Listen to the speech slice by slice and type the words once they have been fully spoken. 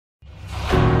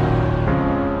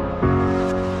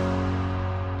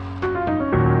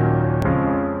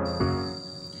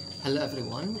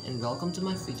and welcome to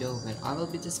my video where I will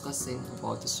be discussing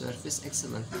about the service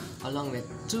excellence along with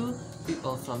two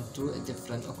people from two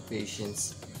different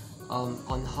occupations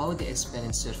on how they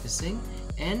experience servicing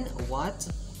and what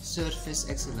service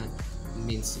excellence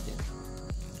means to them.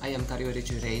 I am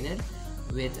Karioredjo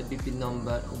with a BP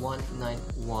number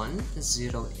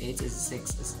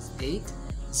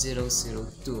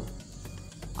 19108680002.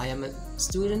 I am a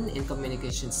student in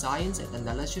communication science at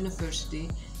Andalas University,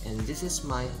 and this is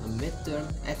my midterm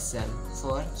exam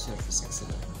for service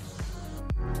excellence.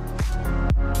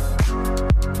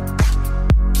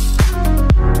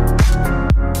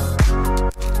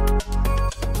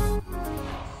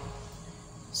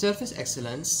 Service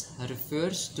excellence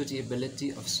refers to the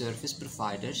ability of service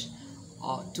providers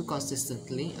to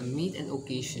consistently meet and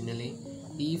occasionally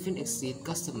even exceed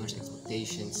customers'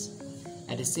 expectations.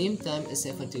 At the same time,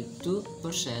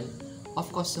 72%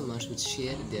 of customers would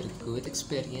share their good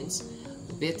experience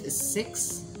with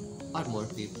 6 or more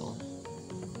people.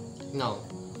 Now,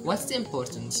 what's the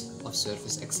importance of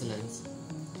service excellence?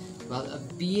 Well,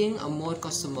 being a more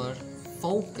customer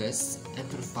focused and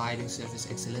providing service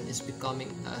excellence is becoming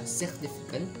a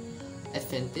significant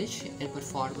advantage and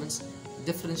performance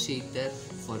differentiator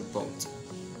for both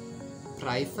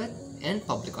private and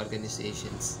public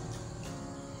organizations.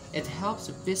 It helps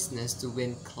a business to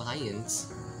win clients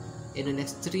in an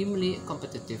extremely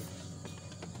competitive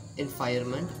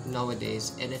environment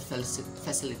nowadays, and it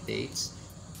facilitates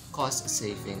cost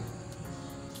saving.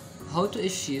 How to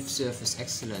achieve service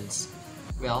excellence?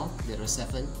 Well, there are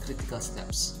 7 critical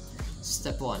steps.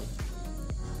 Step 1.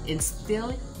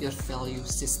 Instill your value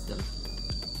system,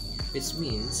 which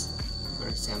means, for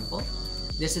example,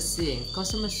 there's a saying,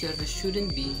 customer service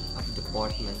shouldn't be a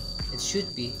department, it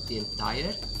should be the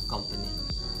entire company.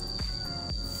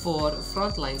 For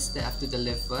frontline staff to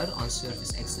deliver on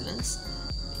service excellence,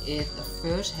 it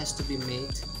first has to be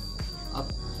made a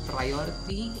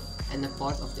priority and a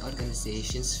part of the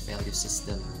organization's value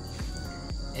system.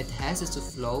 It has to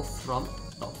flow from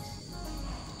top.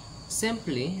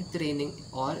 Simply training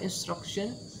or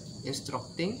instructing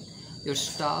your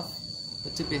staff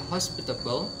to be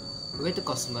hospitable with the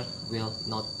customer will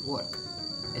not work.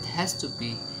 It has to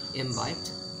be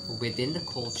imbibed within the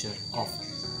culture of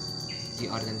the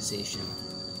organization.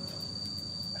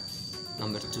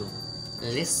 Number 2,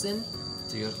 listen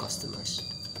to your customers.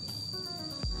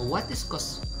 What is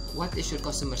your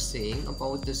customer saying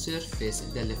about the service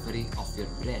delivery of your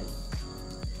brand?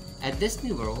 At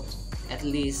Disney World, at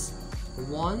least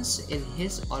once in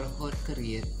his or her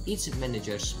career, each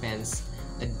manager spends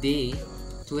a day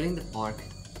touring the park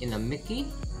in a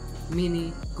Mickey,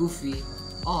 Minnie, Goofy,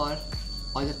 or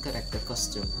other character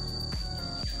costume.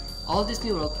 All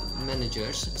Disney World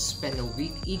managers spend a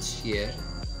week each year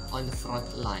on the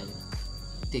front line,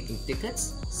 taking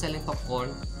tickets, selling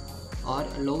popcorn, or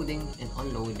loading and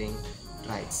unloading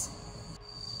rides.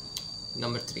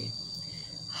 Number 3,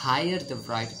 hire the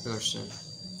right person.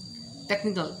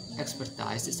 Technical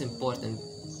expertise is important,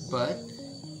 but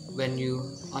when you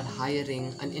are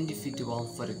hiring an individual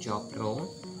for a job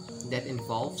role that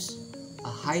involves a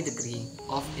high degree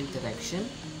of interaction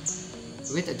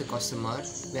with the customer,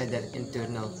 whether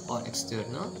internal or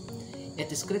external,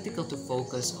 it is critical to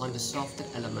focus on the softer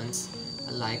elements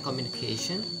like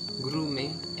communication,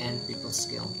 grooming, and people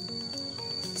skill.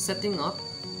 Setting up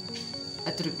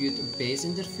attribute-based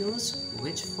interviews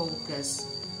which focus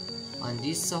on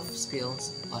these soft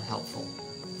skills are helpful.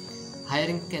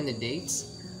 Hiring candidates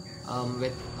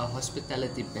with a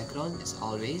hospitality background is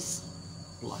always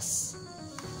plus.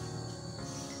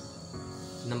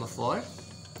 Number 4,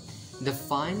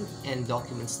 define and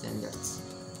document standards.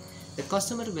 The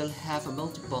customer will have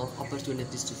multiple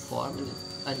opportunities to form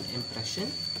an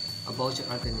impression about your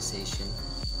organization.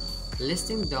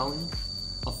 Listing down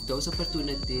of those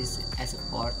opportunities as a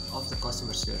part of the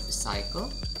customer service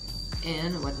cycle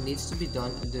and what needs to be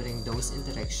done during those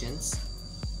interactions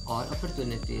or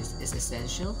opportunities is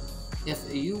essential if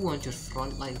you want your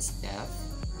frontline staff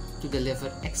to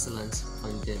deliver excellence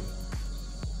on them.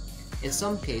 In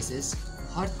some cases,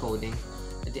 hard coding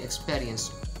the experience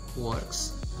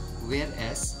works,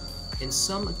 whereas in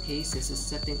some cases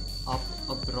setting up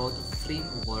a broad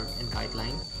framework and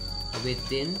guideline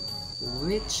within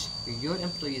which your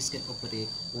employees can operate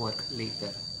work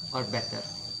later or better.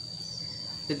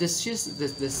 The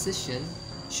decision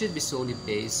should be solely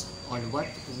based on what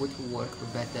would work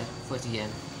better for the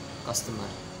end customer.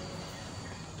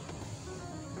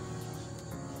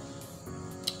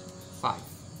 5.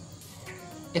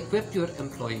 Equip your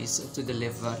employees to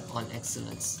deliver on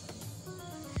excellence.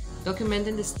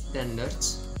 Documenting the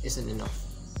standards isn't enough.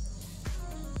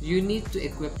 You need to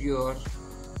equip your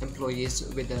employees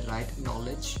with the right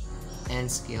knowledge and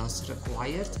skills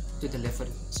required to deliver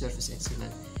service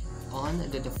excellence on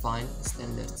the defined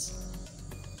standards.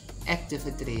 Active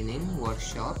training,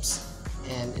 workshops,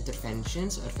 and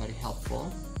interventions are very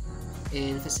helpful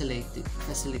in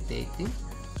facilitating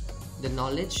the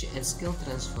knowledge and skill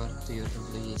transfer to your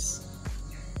employees.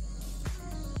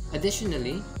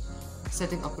 Additionally,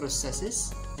 setting up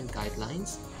processes and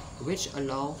guidelines which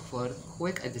allow for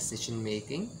quick decision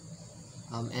making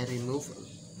and remove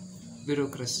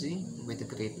bureaucracy with a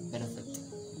great benefit.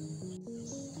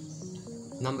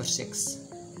 Number 6.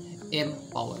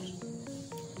 Empower.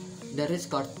 The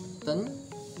Ritz-Carlton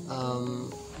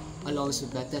allows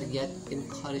better yet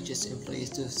encourages employees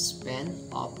to spend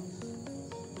up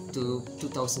to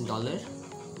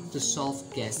 $2,000 to solve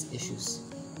guest issues.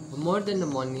 More than the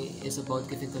money is about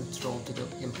giving control to the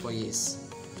employees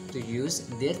to use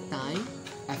their time,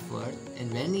 effort,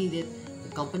 and when needed,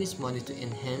 the company's money to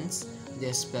enhance the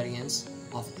experience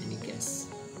of any guest.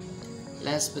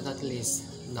 Last but not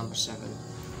least, number 7.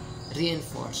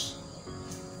 Reinforce.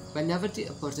 Whenever the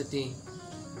opportunity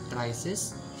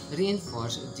rises,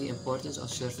 reinforce the importance of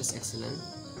service excellence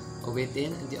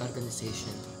within the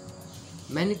organization.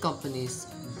 Many companies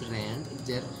brand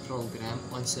their program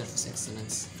on service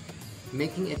excellence,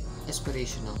 making it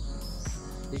aspirational.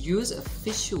 The use of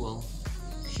visual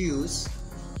cues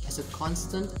as a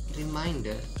constant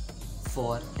reminder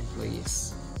for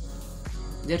employees.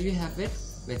 There you have it,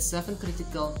 with 7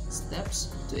 critical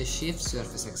steps to achieve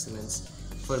service excellence.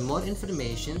 For more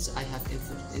information, I have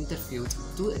interviewed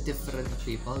 2 different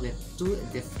people with 2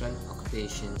 different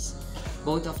occupations.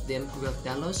 Both of them will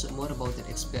tell us more about their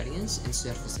experience in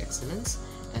service excellence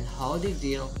and how they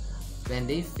deal when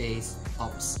they face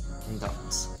ups and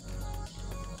downs.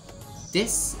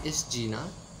 This is Gina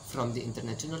from the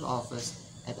International Office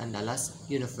at Andalas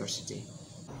University.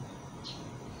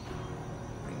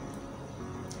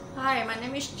 Hi, my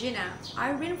name is Gina.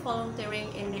 I've been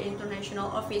volunteering in the International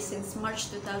Office since March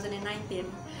 2019.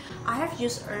 I have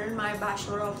just earned my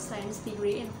Bachelor of Science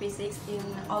degree in Physics in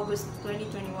August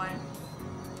 2021.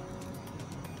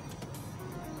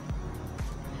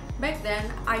 Back then,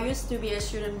 I used to be a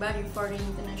student body for the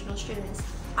international students.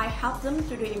 I helped them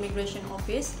to the immigration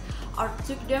office or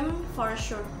took them for a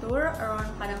short tour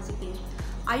around Padang City.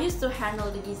 I used to handle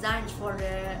the designs for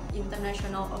the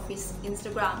international office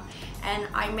Instagram, and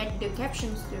I made the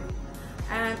captions too.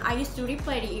 And I used to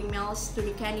reply the emails to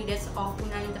the candidates of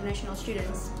UNAN international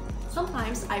students.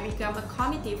 Sometimes I become a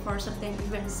committee for certain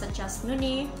events such as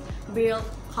Nuni, Build,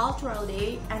 Cultural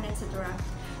Day, and etc.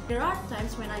 There are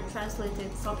times when I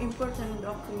translated some important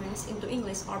documents into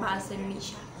English or Bahasa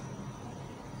Indonesia.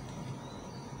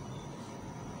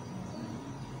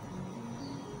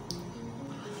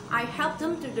 I helped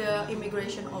them to the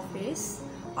immigration office,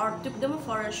 or took them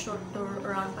for a short tour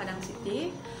around Padang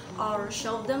City, or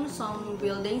showed them some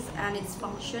buildings and its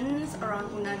functions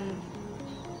around UNAN.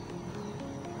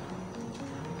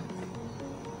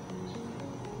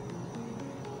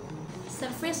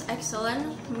 Service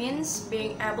excellence means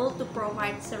being able to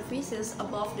provide services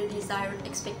above the desired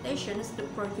expectations to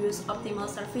produce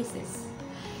optimal services.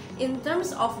 In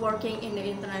terms of working in the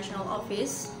international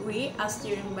office, we as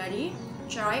student body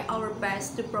try our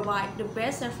best to provide the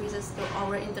best services to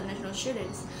our international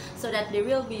students so that they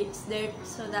will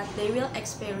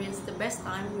experience the best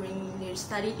time during their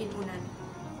study in UNAN.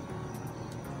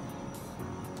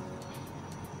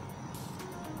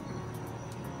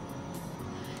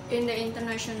 In the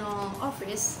international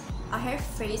office, I have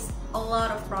faced a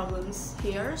lot of problems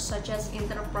here, such as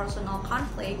interpersonal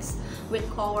conflicts with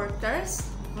coworkers,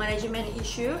 management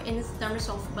issue in terms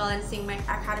of balancing my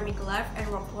academic life and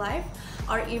work life,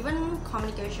 or even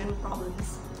communication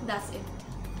problems. That's it.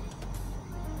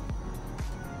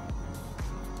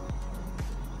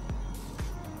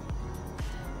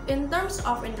 In terms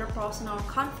of interpersonal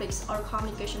conflicts or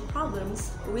communication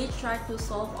problems, we try to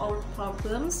solve our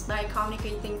problems by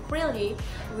communicating freely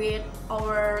with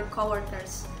our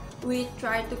coworkers. We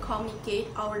try to communicate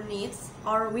our needs,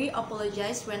 or we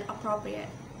apologize when appropriate.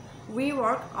 We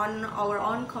work on our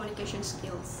own communication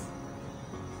skills.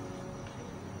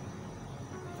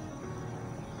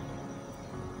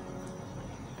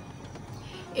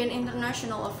 In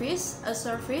international office, a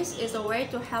service is a way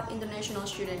to help international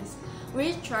students.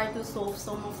 We try to solve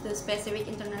some of the specific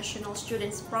international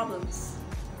students' problems.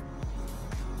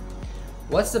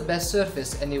 What's the best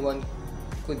service anyone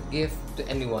could give to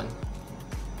anyone?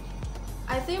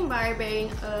 I think by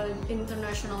being an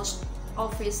international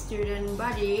office student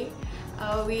body,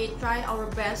 we try our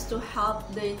best to help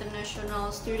the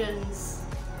international students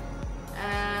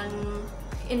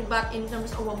But in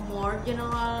terms of a more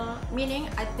general meaning,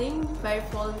 I think by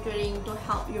volunteering to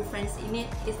help your friends in need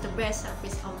is the best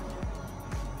service out there.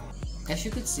 As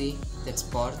you could see, that's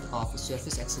part of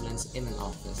service excellence in an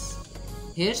office.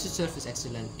 Here's the service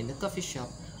excellence in the coffee shop,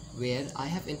 where I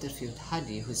have interviewed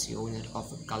Hadi, who's the owner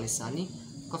of Kalisani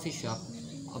Coffeeshop,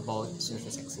 about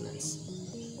service excellence.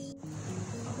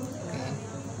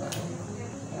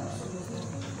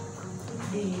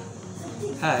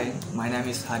 Hi, my name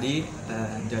is Hadi.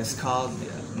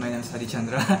 My name is Hadi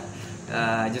Chandra.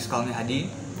 Just call me Hadi.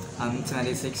 I'm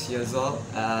 26 years old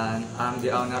and I'm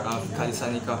the owner of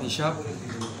Kalisani Coffeeshop,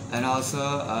 and also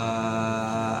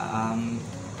I'm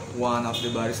one of the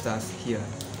baristas here.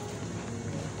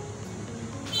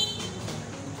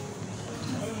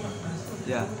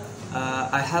 Yeah,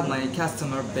 I help my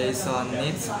customer based on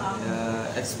needs,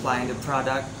 explain the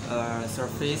product or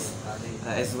service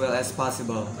as well as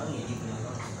possible.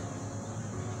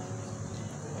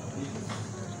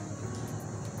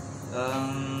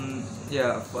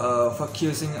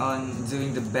 Focusing on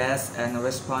doing the best and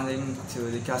responding to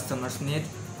the customer's need.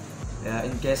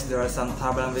 In case there are some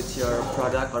problem with your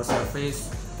product or service,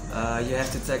 you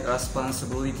have to take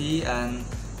responsibility and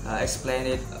explain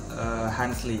it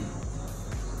honestly.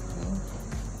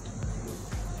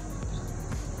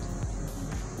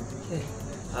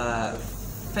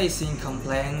 Facing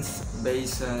complaints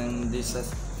based on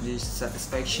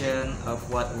dissatisfaction of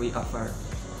what we offer.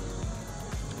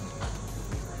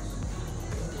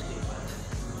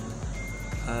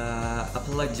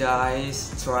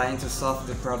 Apologize, trying to solve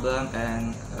the problem,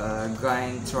 and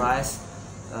gain trust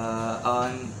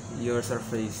on your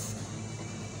service.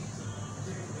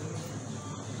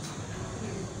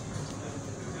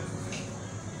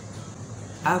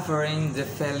 Offering the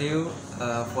value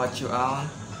of what you own.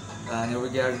 And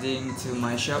regarding to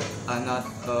my shop,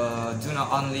 do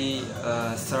not only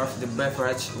serve the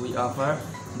beverage we offer,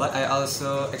 but I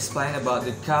also explain about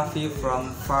the coffee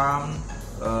from farm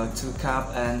to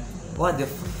cup and what the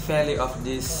value of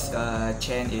this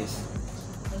chain is.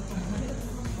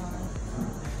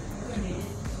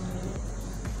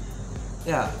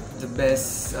 Yeah, the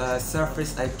best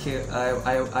service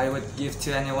I would give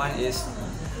to anyone is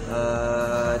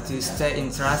to stay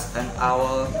in trust and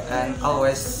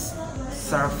always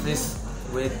service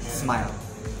with smile.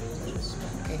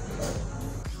 Okay.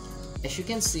 As you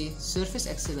can see, service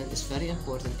excellence is very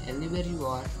important anywhere you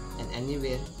are and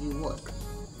anywhere you work.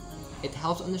 It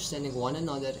helps understanding one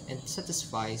another and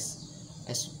satisfies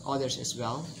others as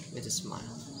well with a smile.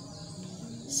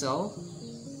 So,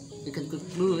 we can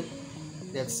conclude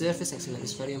that service excellence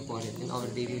is very important in our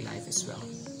daily life as well.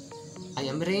 I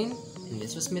am Rain, and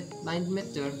this was my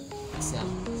midterm exam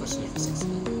for service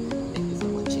excellence. Thank you.